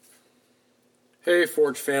Hey,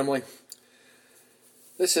 Forge family.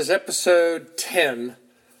 This is episode 10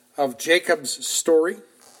 of Jacob's story.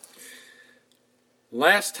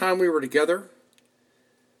 Last time we were together,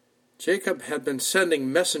 Jacob had been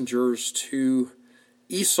sending messengers to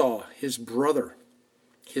Esau, his brother,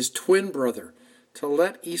 his twin brother, to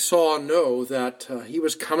let Esau know that he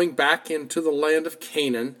was coming back into the land of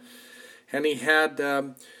Canaan, and he had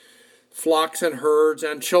flocks and herds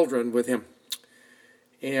and children with him.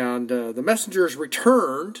 And the messengers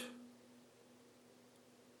returned,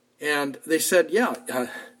 and they said,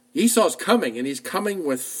 Esau's coming, and he's coming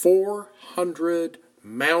with 400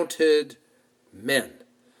 mounted men.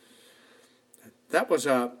 That was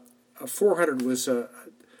 400 was a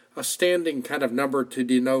standing kind of number to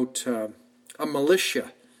denote a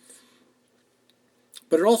militia.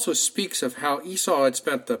 But it also speaks of how Esau had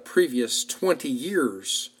spent the previous 20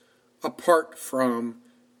 years apart from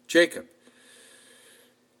Jacob.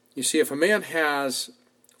 You see, if a man has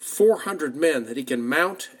 400 men that he can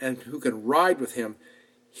mount and who can ride with him,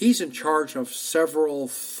 he's in charge of several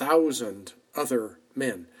thousand other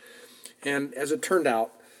men. And as it turned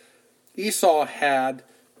out, Esau had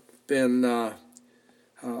been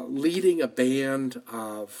leading a band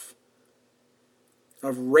of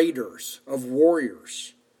raiders, of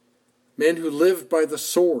warriors, men who lived by the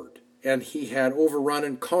sword, and he had overrun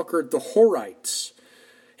and conquered the Horites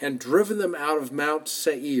and driven them out of Mount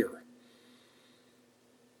Seir.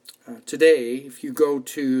 Today, if you go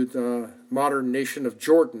to the modern nation of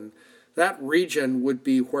Jordan, that region would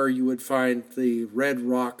be where you would find the Red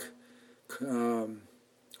Rock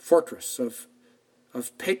fortress of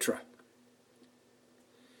Petra.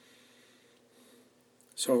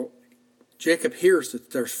 So Jacob hears that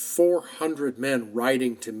there's 400 men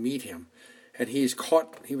riding to meet him, and he was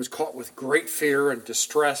caught with great fear and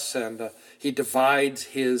distress, and he divides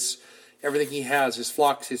everything he has, his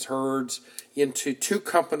flocks, his herds, into two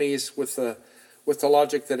companies with the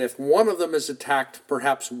logic that if one of them is attacked,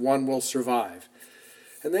 perhaps one will survive.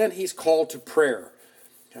 And then he's called to prayer,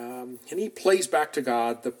 and he plays back to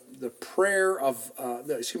God the prayer of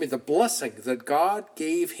the blessing that God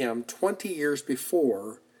gave him 20 years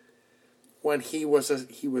before, when he was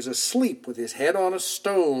asleep with his head on a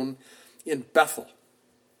stone in Bethel.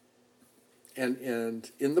 And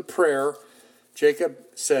in the prayer, Jacob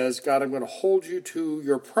says, God, I'm going to hold you to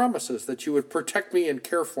your promises that you would protect me and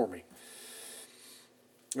care for me.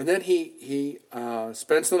 And then he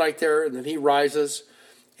spends the night there, and then he rises,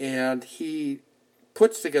 and he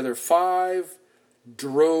puts together 5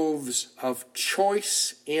 droves of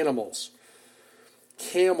choice animals,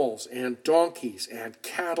 camels and donkeys and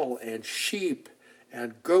cattle and sheep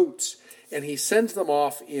and goats, and he sends them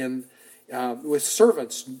off with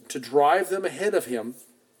servants to drive them ahead of him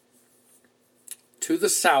to the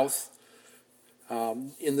south,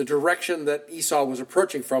 in the direction that Esau was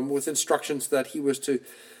approaching from, with instructions that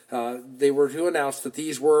they were to announce that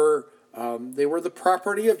they were the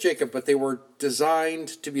property of Jacob, but they were designed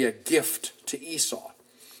to be a gift to Esau.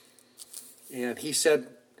 And he said,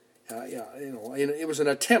 it was an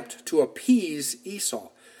attempt to appease Esau,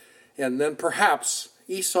 and then perhaps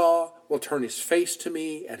Esau will turn his face to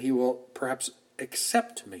me, and he will perhaps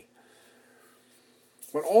accept me.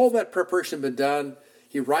 When all that preparation had been done,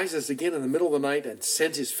 he rises again in the middle of the night and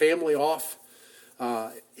sends his family off.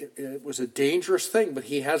 It was a dangerous thing, but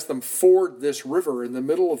he has them ford this river in the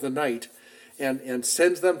middle of the night and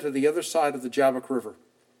sends them to the other side of the Jabbok River.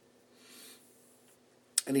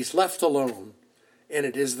 And he's left alone, and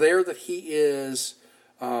it is there that he's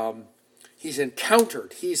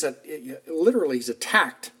encountered. He's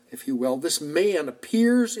attacked, if you will. This man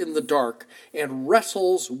appears in the dark and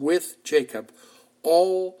wrestles with Jacob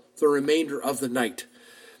all the remainder of the night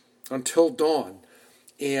until dawn,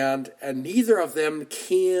 and neither of them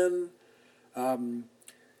can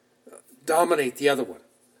dominate the other one.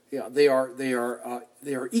 Yeah, they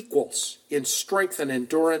are equals in strength and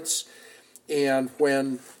endurance. And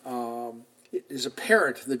when it is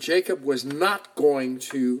apparent that Jacob was not going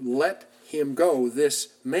to let him go, this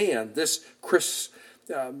man, this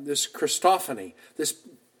Christophany,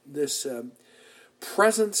 this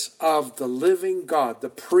presence of the living God, the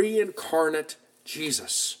pre-incarnate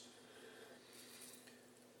Jesus,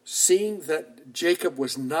 seeing that Jacob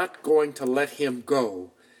was not going to let him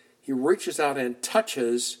go, he reaches out and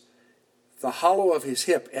touches the hollow of his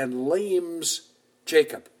hip and lames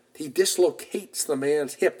Jacob. He dislocates the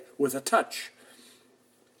man's hip with a touch.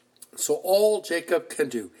 So all Jacob can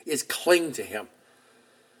do is cling to him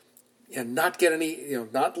and not get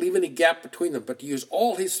not leave any gap between them, but to use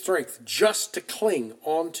all his strength just to cling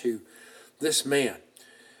onto this man.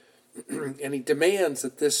 And he demands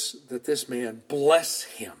that this man bless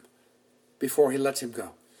him. before he lets him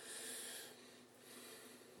go.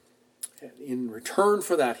 In return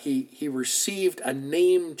for that, he received a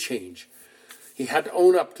name change. He had to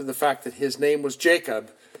own up to the fact that his name was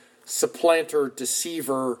Jacob, supplanter,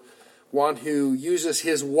 deceiver, one who uses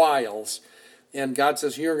his wiles. And God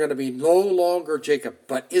says, you're going to be no longer Jacob,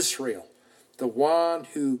 but Israel, the one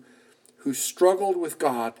who struggled with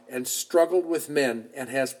God and struggled with men and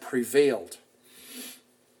has prevailed.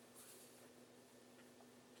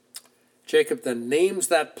 Jacob then names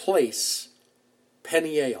that place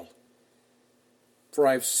Peniel. For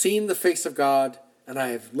I have seen the face of God, and I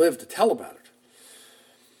have lived to tell about it.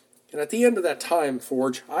 And at the end of that time,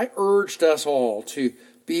 Forge, I urged us all to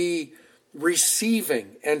be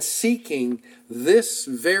receiving and seeking this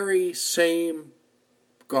very same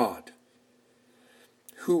God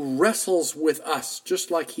who wrestles with us just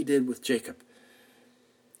like he did with Jacob.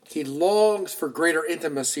 He longs for greater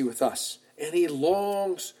intimacy with us, and he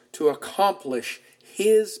longs to accomplish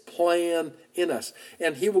his plan in us.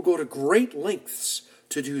 And he will go to great lengths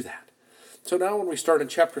to do that. So now when we start in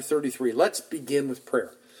chapter 33, let's begin with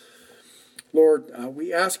prayer. Lord,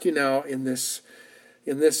 we ask you now in this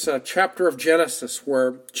chapter of Genesis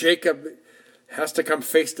where Jacob has to come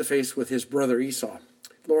face to face with his brother Esau.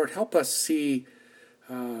 Lord, help us see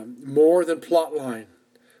more than plot line,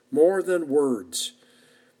 more than words.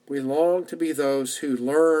 We long to be those who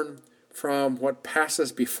learn from what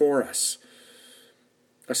passes before us,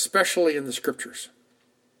 especially in the Scriptures.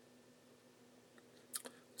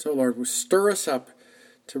 So, Lord, stir us up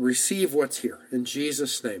to receive what's here. In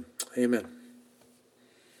Jesus' name, amen.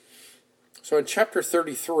 So in chapter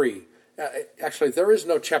 33, actually there is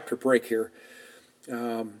no chapter break here.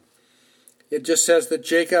 It just says that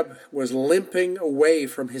Jacob was limping away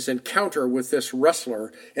from his encounter with this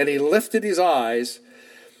wrestler, and he lifted his eyes,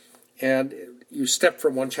 and you step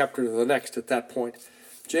from one chapter to the next at that point.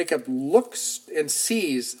 Jacob looks and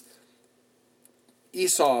sees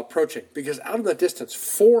Esau approaching, because out in the distance,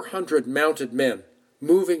 400 mounted men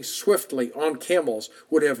moving swiftly on camels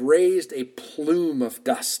would have raised a plume of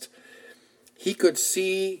dust. He could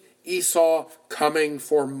see Esau coming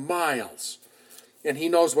for miles, and he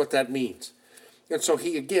knows what that means. And so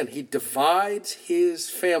he divides his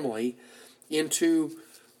family into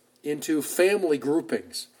family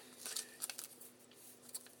groupings.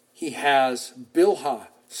 He has Bilhah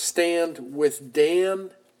stand with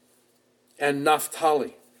Dan and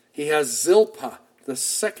Naphtali. He has Zilpah, the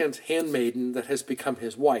second handmaiden that has become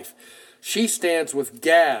his wife. She stands with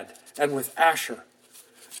Gad and with Asher.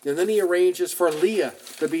 And then he arranges for Leah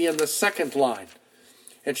to be in the second line.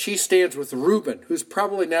 And she stands with Reuben, who's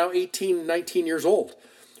probably now 18, 19 years old.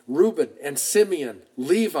 Reuben and Simeon,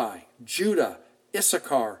 Levi, Judah,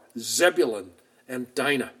 Issachar, Zebulun, and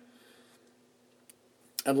Dinah.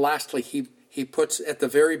 And lastly, he puts at the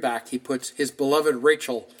very back, he puts his beloved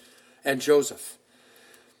Rachel and Joseph.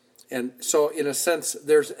 And so in a sense,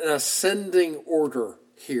 there's an ascending order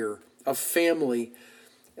here of family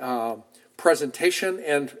presentation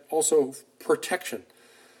and also protection.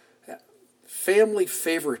 Family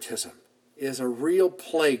favoritism is a real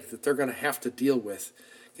plague that they're going to have to deal with,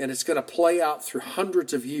 and it's going to play out through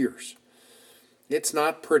hundreds of years. It's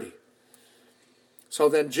not pretty. So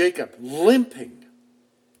then Jacob, limping,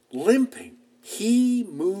 he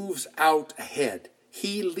moves out ahead.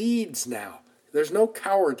 He leads now. There's no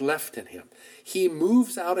coward left in him. He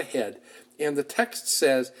moves out ahead, and the text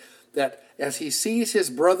says that as he sees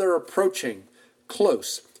his brother approaching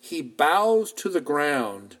close, he bows to the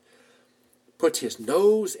ground, puts his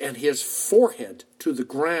nose and his forehead to the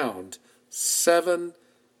ground 7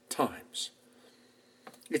 times.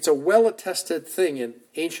 It's a well-attested thing in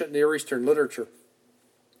ancient Near Eastern literature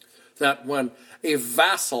that when a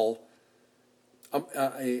vassal, a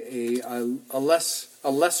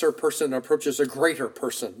lesser person approaches a greater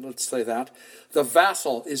person, let's say that, the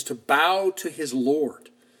vassal is to bow to his lord.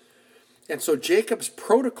 And so Jacob's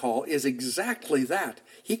protocol is exactly that.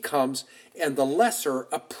 He comes and the lesser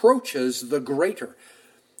approaches the greater.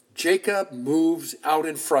 Jacob moves out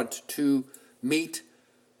in front to meet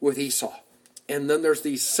with Esau. And then there's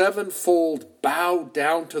these 7-fold bow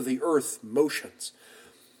down to the earth motions.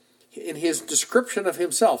 In his description of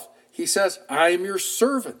himself, he says, I am your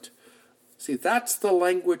servant. See, that's the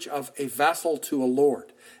language of a vassal to a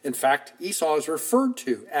lord. In fact, Esau is referred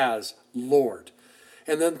to as Lord.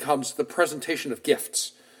 And then comes the presentation of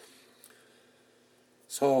gifts.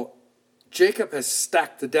 So Jacob has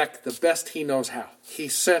stacked the deck the best he knows how. He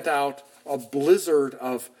sent out a blizzard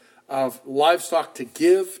of livestock to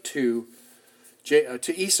give to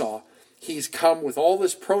Esau. He's come with all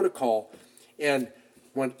this protocol. And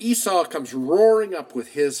when Esau comes roaring up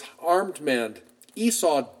with his armed men,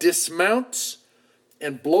 Esau dismounts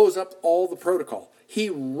and blows up all the protocol. He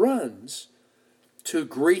runs to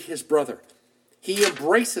greet his brother. He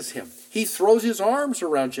embraces him. He throws his arms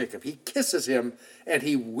around Jacob. He kisses him, and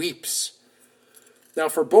he weeps. Now,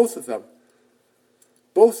 for both of them,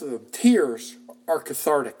 tears are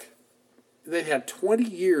cathartic. They had 20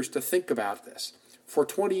 years to think about this. For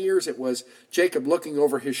 20 years, it was Jacob looking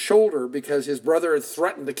over his shoulder because his brother had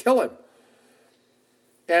threatened to kill him.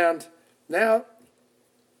 And now,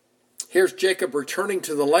 here's Jacob returning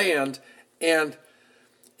to the land, and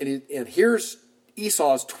here's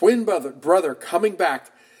Esau's twin brother coming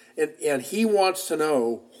back, and he wants to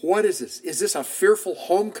know, what is this? Is this a fearful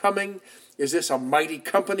homecoming? Is this a mighty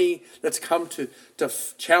company that's come to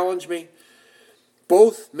challenge me?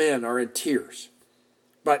 Both men are in tears.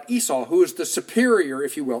 But Esau, who is the superior,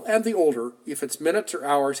 if you will, and the older, if it's minutes or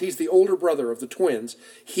hours, he's the older brother of the twins,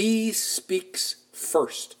 he speaks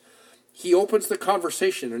first. He opens the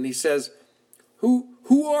conversation and he says,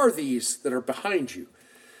 Who are these that are behind you?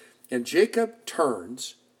 And Jacob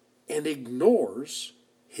turns and ignores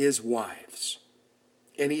his wives.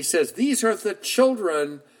 And he says, these are the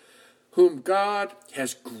children whom God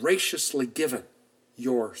has graciously given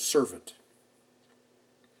your servant.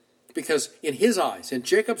 Because in his eyes, in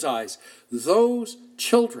Jacob's eyes, those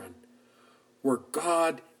children were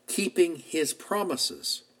God keeping his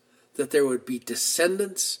promises that there would be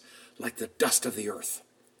descendants like the dust of the earth.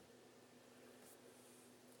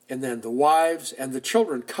 And then the wives and the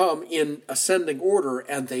children come in ascending order,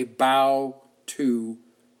 and they bow to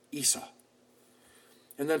Esau.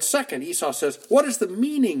 And then second, Esau says, what is the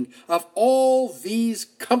meaning of all these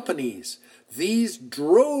companies, these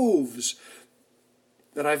droves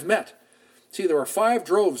that I've met? See, there were 5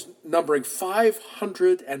 droves numbering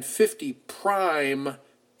 550 prime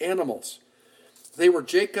animals. They were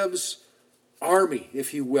Jacob's army,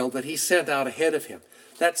 if you will, that he sent out ahead of him.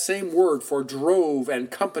 That same word for drove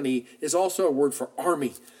and company is also a word for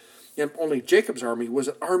army. And only Jacob's army was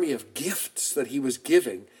an army of gifts that he was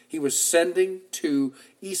giving. He was sending to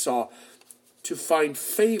Esau to find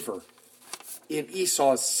favor in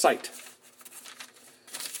Esau's sight.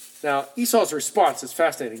 Now, Esau's response is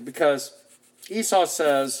fascinating because Esau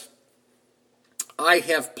says, I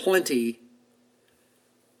have plenty,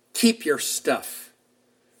 keep your stuff.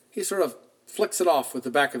 He sort of flicks it off with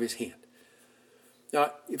the back of his hand.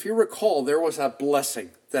 Now, if you recall, there was a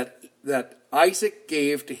blessing that Isaac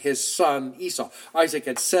gave to his son Esau. Isaac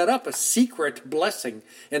had set up a secret blessing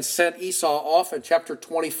and sent Esau off in chapter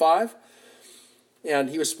 25. And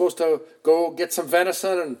he was supposed to go get some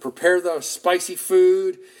venison and prepare the spicy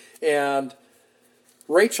food. And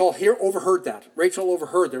Rachel here overheard that. Rachel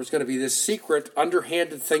overheard there was going to be this secret,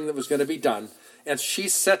 underhanded thing that was going to be done. And she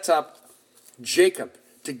sets up Jacob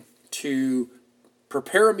to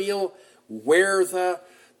prepare a meal, wear the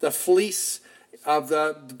fleece of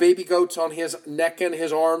the baby goats on his neck and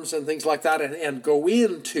his arms and things like that, and go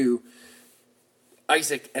into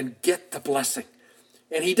Isaac and get the blessing.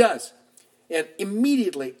 And he does. And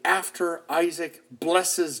immediately after Isaac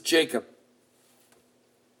blesses Jacob,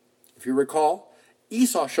 if you recall,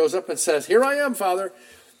 Esau shows up and says, here I am, Father.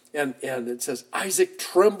 And it says, Isaac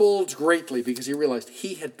trembled greatly because he realized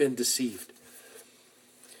he had been deceived.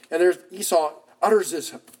 And Esau utters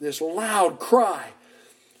this loud cry.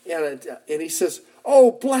 And he says,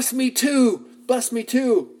 oh, bless me too. Bless me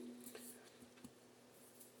too.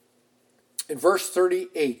 In verse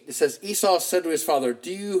 38, it says, Esau said to his father,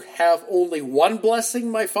 do you have only one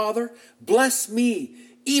blessing, my father? Bless me,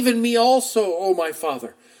 even me also, O my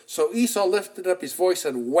father. So Esau lifted up his voice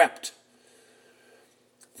and wept.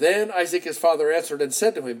 Then Isaac his father answered and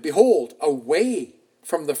said to him, behold, away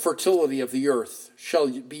from the fertility of the earth shall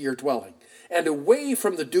be your dwelling, and away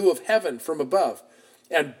from the dew of heaven from above,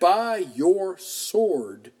 and by your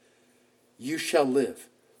sword you shall live.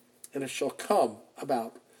 And it shall come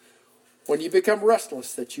about when you become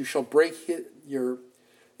restless that you shall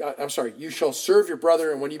you shall serve your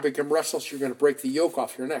brother, and when you become restless, you're going to break the yoke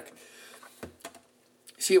off your neck.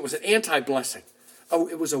 See, it was an anti-blessing. Oh,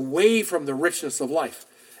 it was away from the richness of life.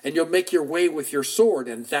 And you'll make your way with your sword,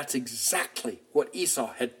 and that's exactly what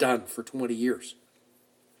Esau had done for 20 years.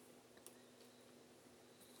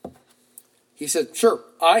 He said, sure,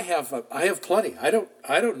 I have plenty. I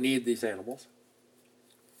don't need these animals.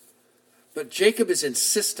 But Jacob is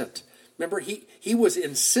insistent. Remember, he was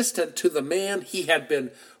insistent to the man he had been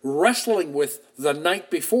wrestling with the night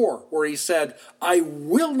before, where he said, I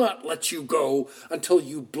will not let you go until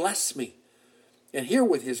you bless me. And here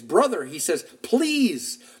with his brother, he says,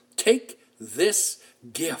 please take this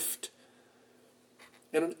gift.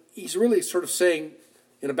 And he's really sort of saying,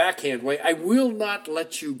 in a backhand way, I will not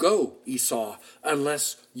let you go, Esau,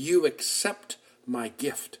 unless you accept my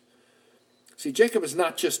gift. See, Jacob is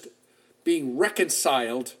not just being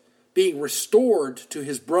reconciled, being restored to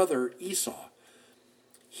his brother Esau.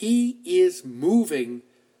 He is moving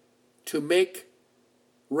to make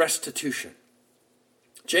restitution.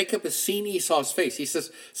 Jacob has seen Esau's face. He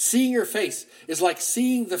says, seeing your face is like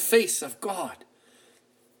seeing the face of God.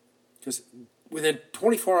 Because within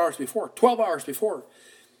 24 hours before, 12 hours before,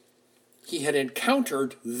 he had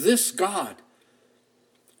encountered this God.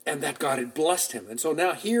 And that God had blessed him. And so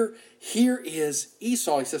now here is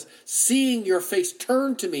Esau. He says, seeing your face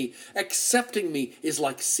turn to me, accepting me, is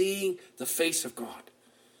like seeing the face of God.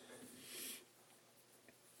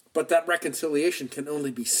 But that reconciliation can only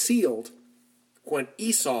be sealed when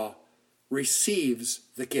Esau receives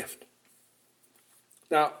the gift.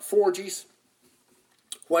 Now, 4Gs,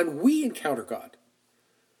 when we encounter God,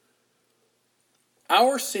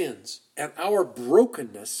 our sins and our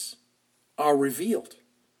brokenness are revealed.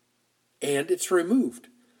 And it's removed.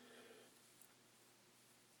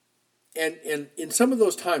 And in some of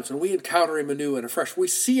those times when we encounter him anew and afresh, we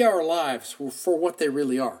see our lives for what they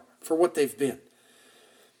really are, for what they've been.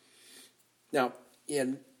 Now,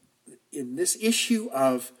 in this issue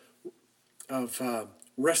of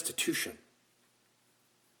restitution,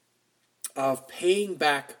 of paying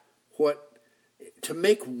back to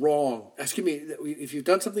make wrong, if you've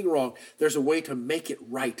done something wrong, there's a way to make it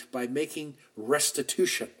right by making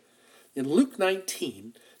restitution. In Luke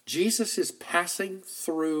 19, Jesus is passing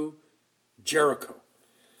through Jericho.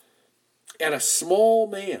 And a small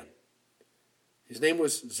man, his name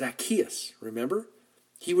was Zacchaeus, remember?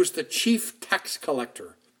 He was the chief tax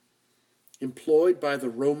collector, employed by the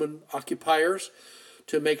Roman occupiers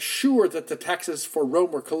to make sure that the taxes for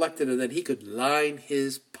Rome were collected and that he could line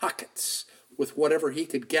his pockets with whatever he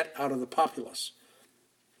could get out of the populace.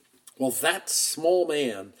 Well, that small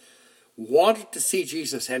man wanted to see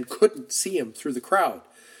Jesus and couldn't see him through the crowd.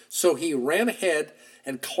 So he ran ahead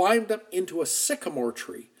and climbed up into a sycamore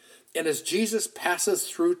tree. And as Jesus passes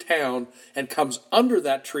through town and comes under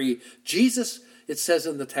that tree, Jesus, it says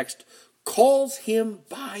in the text, calls him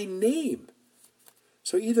by name.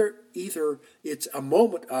 So either it's a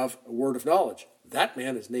moment of a word of knowledge. That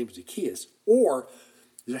man is named Zacchaeus. Or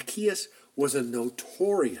Zacchaeus was a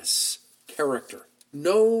notorious character,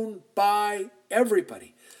 known by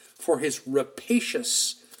everybody for his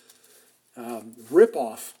rapacious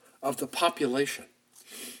ripoff of the population.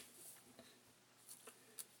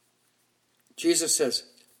 Jesus says,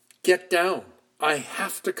 get down. I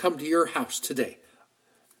have to come to your house today.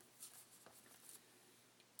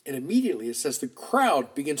 And immediately it says the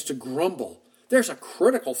crowd begins to grumble. There's a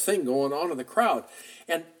critical thing going on in the crowd.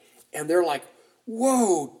 And they're like,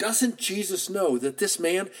 whoa, doesn't Jesus know that this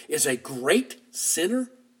man is a great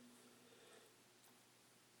sinner?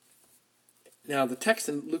 Now, the text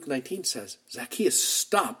in Luke 19 says, Zacchaeus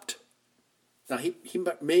stopped. Now, he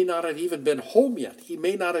may not have even been home yet. He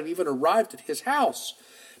may not have even arrived at his house.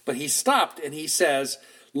 But he stopped and he says,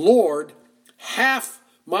 Lord, half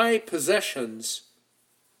my possessions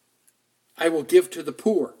I will give to the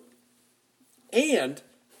poor. And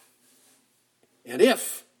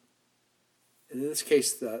if, and in this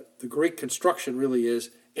case, the Greek construction really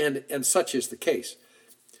is, and such is the case.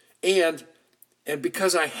 And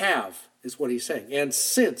because I have, is what he's saying. And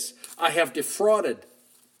since I have defrauded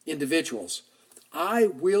individuals, I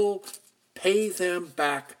will pay them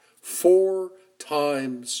back 4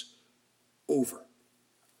 times over.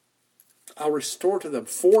 I'll restore to them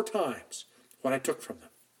 4 times what I took from them.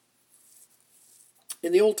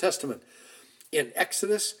 In the Old Testament, in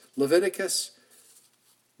Exodus, Leviticus,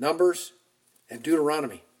 Numbers, and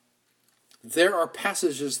Deuteronomy, there are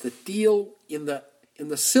passages that deal in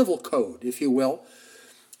the civil code, if you will,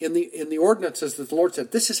 in the ordinances that the Lord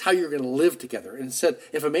said, this is how you're going to live together. And it said,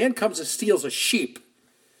 if a man comes and steals a sheep,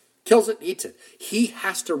 kills it, eats it, he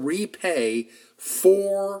has to repay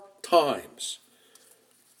 4 times.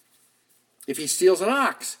 If he steals an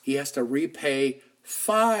ox, he has to repay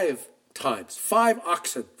 5 times. 5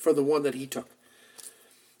 oxen for the one that he took.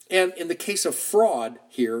 And in the case of fraud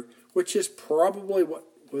here, which is probably what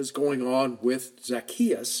was going on with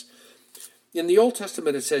Zacchaeus, in the Old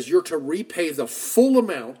Testament it says you're to repay the full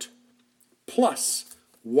amount plus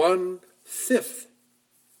 1/5.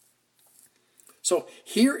 So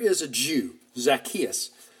here is a Jew, Zacchaeus,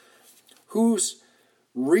 who's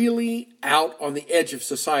really out on the edge of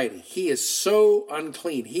society. He is so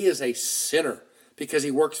unclean. He is a sinner because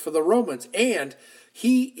he works for the Romans, and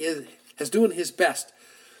he is doing his best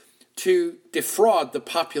to defraud the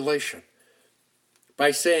population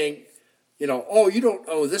by saying, oh, you don't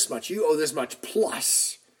owe this much, you owe this much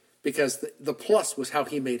plus, because the plus was how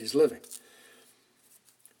he made his living.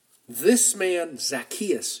 This man,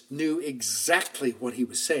 Zacchaeus, knew exactly what he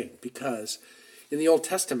was saying, because in the Old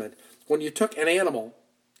Testament, when you took an animal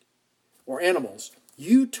or animals,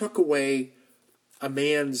 you took away a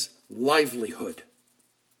man's livelihood.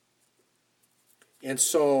 And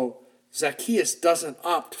so Zacchaeus doesn't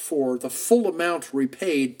opt for the full amount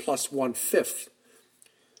repaid plus 1/5.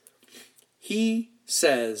 He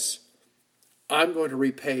says, I'm going to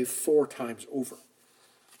repay 4 times over.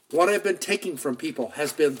 What I've been taking from people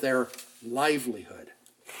has been their livelihood.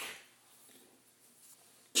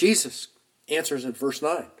 Jesus answers in verse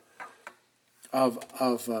 9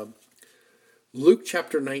 of Luke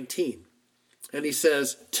chapter 19. And he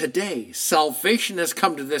says, today salvation has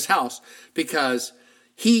come to this house because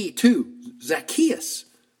he too, Zacchaeus,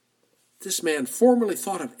 this man formerly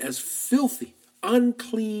thought of as filthy,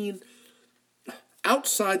 unclean,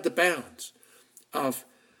 outside the bounds of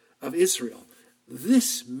Israel.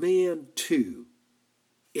 This man too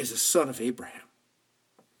is a son of Abraham.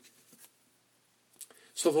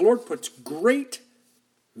 So the Lord puts great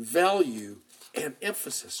value and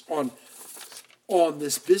emphasis on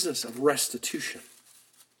this business of restitution.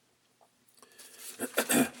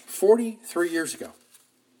 43 years ago,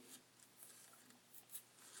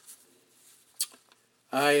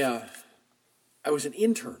 I was an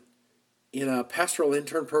intern in a pastoral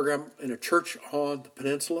intern program in a church on the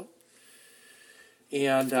peninsula.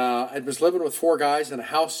 And I was living with 4 guys in a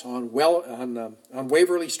house on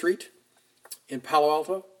Waverly Street in Palo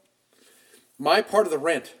Alto. My part of the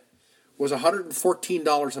rent was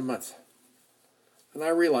 $114 a month. And I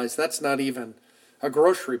realized that's not even a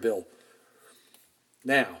grocery bill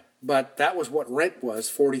now. But that was what rent was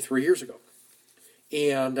 43 years ago.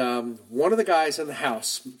 And one of the guys in the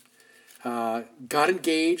house got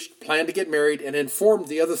engaged, planned to get married, and informed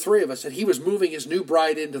the other 3 of us that he was moving his new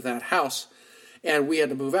bride into that house, and we had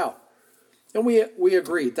to move out. And we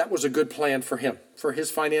agreed that was a good plan for him, for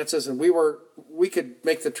his finances, and we could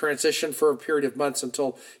make the transition for a period of months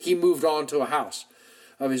until he moved on to a house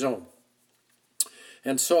of his own.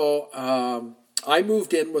 And so I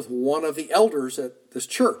moved in with one of the elders at this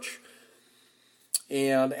church.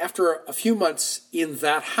 And after a few months in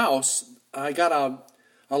that house, I got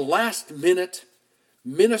a last-minute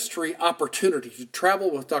ministry opportunity to travel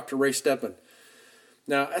with Dr. Ray Stedman.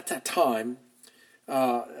 Now, at that time,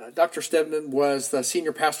 Dr. Stedman was the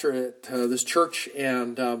senior pastor at this church,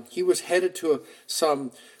 and he was headed to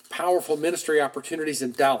some powerful ministry opportunities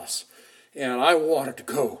in Dallas, and I wanted to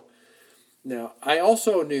go. Now, I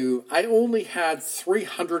also knew I only had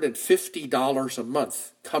 $350 a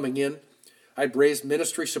month coming in. I'd raised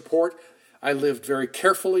ministry support. I lived very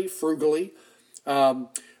carefully, frugally,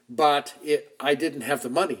 but I didn't have the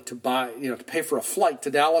money to to pay for a flight to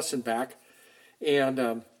Dallas and back.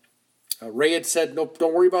 And Ray had said, "No,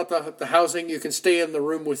 don't worry about the housing. You can stay in the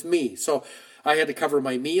room with me." So I had to cover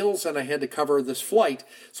my meals and I had to cover this flight.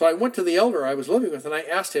 So I went to the elder I was living with and I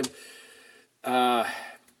asked him,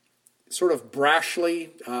 sort of brashly,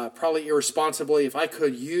 probably irresponsibly, if I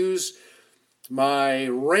could use my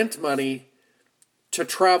rent money to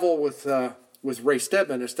travel with Ray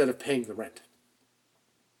Stedman instead of paying the rent.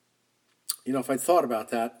 If I'd thought about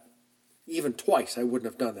that, even twice, I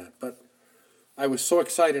wouldn't have done that. But I was so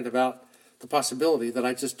excited about the possibility that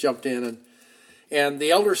I just jumped in. And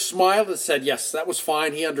the elder smiled and said, yes, that was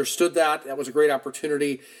fine. He understood that. That was a great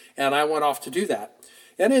opportunity. And I went off to do that.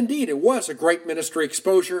 And indeed, it was a great ministry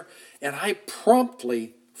exposure. And I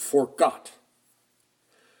promptly forgot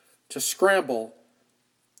to scramble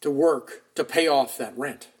to work to pay off that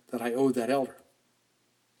rent that I owed that elder.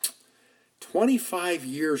 25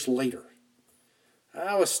 years later,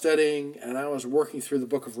 I was studying and I was working through the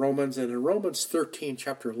book of Romans, and in Romans 13,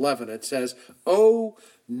 chapter 11, it says, owe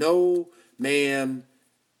no man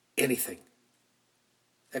anything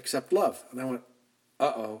except love. And I went,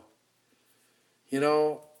 uh-oh.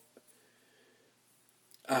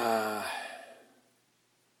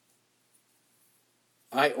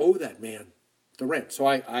 I owe that man the rent. So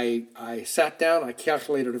I sat down, I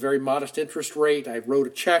calculated a very modest interest rate, I wrote a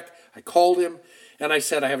check, I called him, and I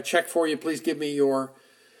said, I have a check for you, please give me your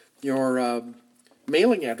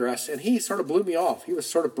mailing address. And he sort of blew me off. He was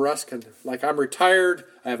sort of brusque and like, I'm retired,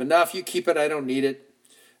 I have enough, you keep it, I don't need it.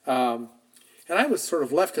 And I was sort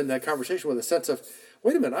of left in that conversation with a sense of,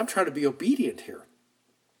 wait a minute, I'm trying to be obedient here.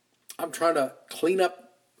 I'm trying to clean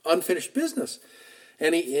up unfinished business.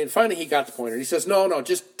 And finally he got the point. And he says, no,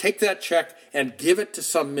 just take that check and give it to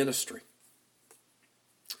some ministry.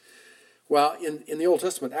 Well, in the Old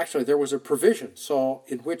Testament, actually, there was a provision. So,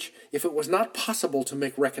 in which, if it was not possible to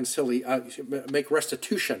make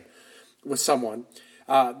restitution with someone,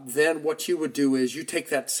 then what you would do is you take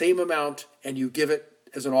that same amount and you give it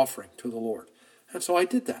as an offering to the Lord. And so I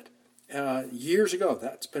did that years ago.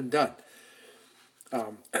 That's been done.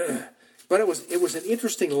 But it was an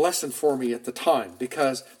interesting lesson for me at the time,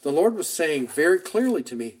 because the Lord was saying very clearly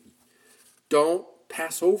to me, don't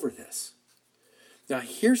pass over this. Now,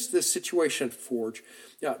 here's the situation, Forge.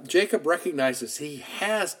 Jacob recognizes he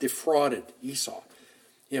has defrauded Esau.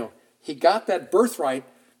 He got that birthright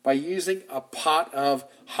by using a pot of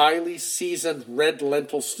highly seasoned red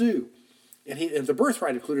lentil stew. And the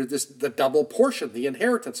birthright included the double portion, the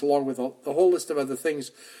inheritance, along with the whole list of other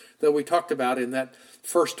things that we talked about in that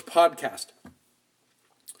first podcast.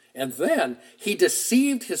 And then he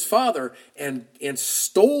deceived his father and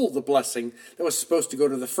stole the blessing that was supposed to go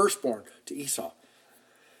to the firstborn, to Esau.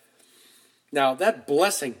 Now, that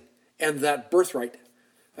blessing and that birthright,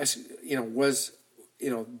 was,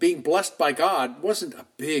 being blessed by God wasn't a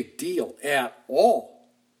big deal at all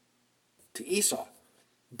to Esau.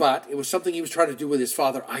 But it was something he was trying to do with his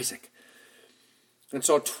father Isaac. And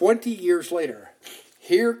so 20 years later,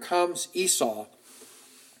 here comes Esau,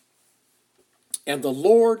 and the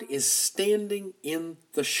Lord is standing in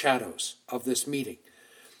the shadows of this meeting.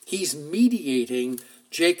 He's mediating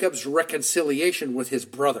Jacob's reconciliation with his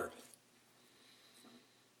brother.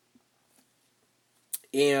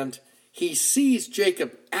 And he sees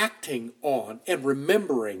Jacob acting on and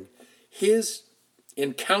remembering his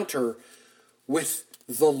encounter with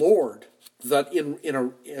the Lord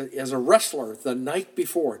as a wrestler the night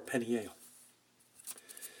before at Peniel.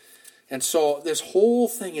 And so this whole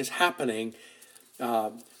thing is happening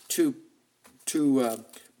to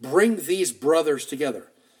bring these brothers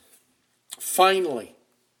together. Finally,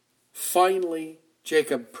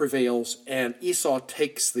 Jacob prevails and Esau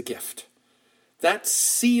takes the gift. That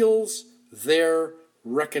seals their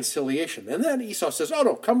reconciliation. And then Esau says, oh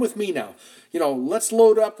no, come with me now. Let's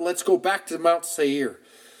load up, let's go back to Mount Seir.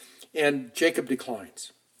 And Jacob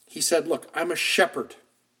declines. He said, look, I'm a shepherd.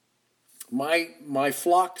 My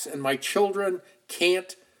flocks and my children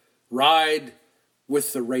can't ride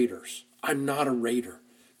with the raiders. I'm not a raider.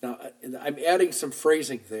 Now, I'm adding some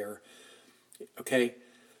phrasing there, okay?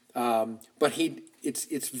 But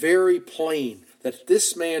it's very plain that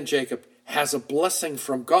this man, Jacob, has a blessing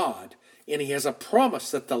from God, and he has a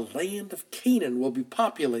promise that the land of Canaan will be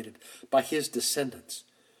populated by his descendants.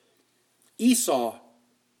 Esau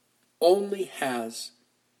only has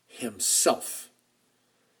himself,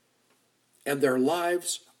 and their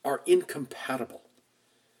lives are incompatible.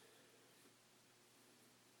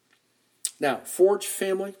 Now, Forge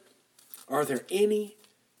family, are there any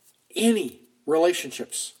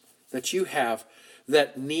relationships that you have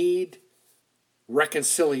that need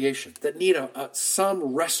reconciliation, that need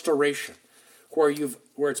some restoration,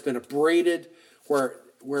 where it's been abraded,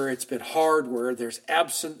 where it's been hard, where there's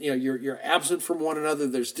absent, you're absent from one another,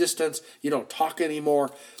 there's distance, you don't talk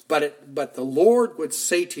anymore, but the Lord would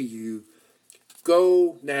say to you,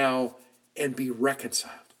 go now and be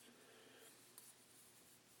reconciled.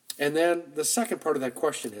 And then the second part of that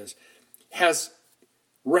question is, has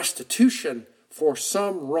restitution for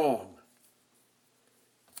some wrong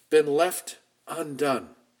been left undone?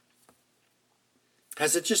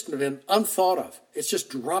 Has it just been unthought of? It's just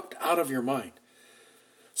dropped out of your mind.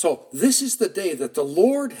 So this is the day that the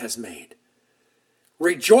Lord has made.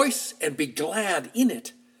 Rejoice and be glad in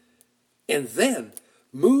it. And then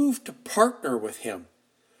move to partner with him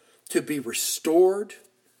to be restored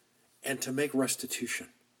and to make restitution.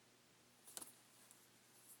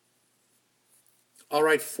 All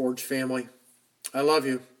right, Forge family, I love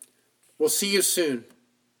you. We'll see you soon.